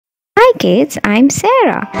Hi kids, I'm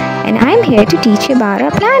Sarah and I'm here to teach you about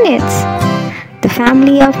our planets. The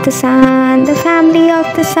family of the sun, the family of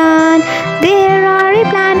the sun. There are 8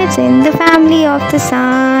 planets in the family of the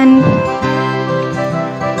sun.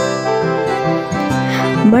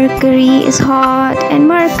 Mercury is hot and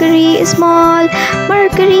Mercury is small.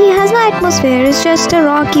 Mercury has no atmosphere, it's just a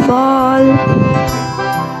rocky ball.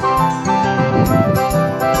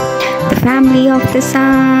 The family of the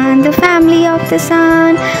sun, the family of the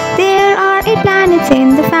sun. There are 8 planets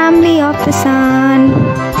in the family of the sun.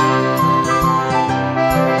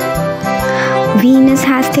 Venus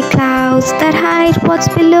has thick clouds that hide what's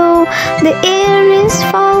below. The air is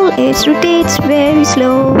foul, it rotates very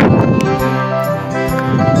slow.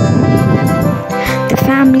 The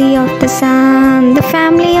family of the sun, the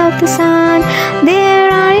family of the sun.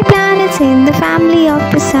 There are 8 planets in the family of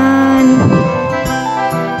the sun.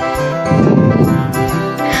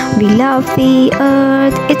 We love the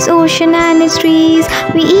earth, its ocean and its trees.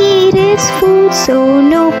 We eat its food, so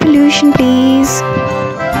no pollution please.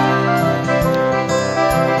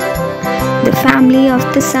 The family of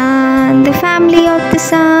the sun, the family of the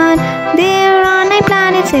sun. There are 9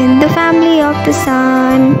 planets in the family of the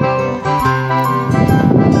sun.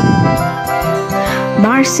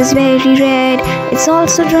 Mars is very red, it's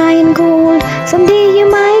also dry and cold. Someday you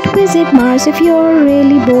might visit Mars if you're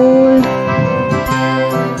really bold.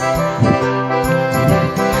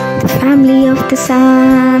 The family of the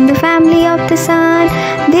sun, the family of the sun.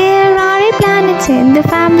 There are 8 planets in the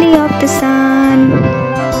family of the sun.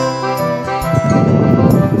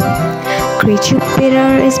 Great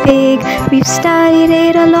Jupiter is big, we've studied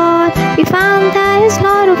it a lot. We found there's a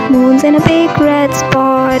lot of moons and a big red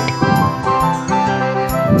spot.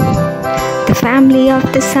 The family of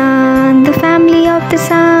the sun, the family of the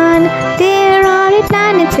sun. There are 8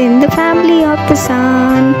 planets in the family of the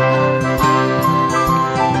sun.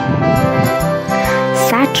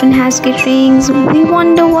 Saturn has great rings, we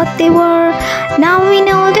wonder what they were. Now we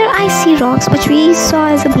know they're icy rocks which we saw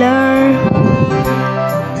as a blur.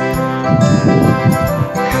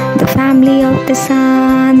 The family of the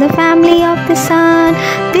sun, the family of the sun.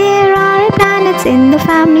 There are 8 planets in the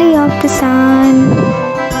family of the sun.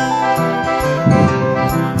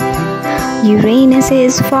 Uranus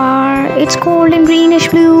is far, it's cold and greenish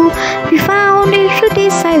blue. We found it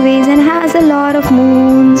rotates sideways and has a lot of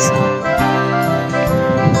moons.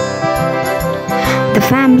 The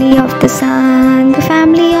family of the sun, the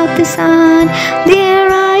family of the sun. There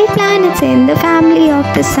are 8 planets in the family of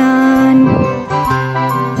the sun.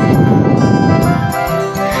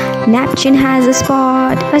 Neptune has a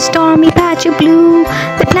spot, a stormy patch of blue.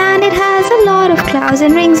 The planet has a lot of clouds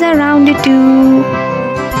and rings around it too.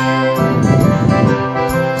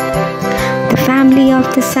 The family of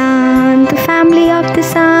the sun, the family of the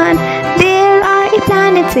sun. There are 8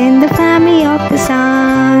 planets in the family of the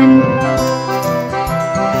sun.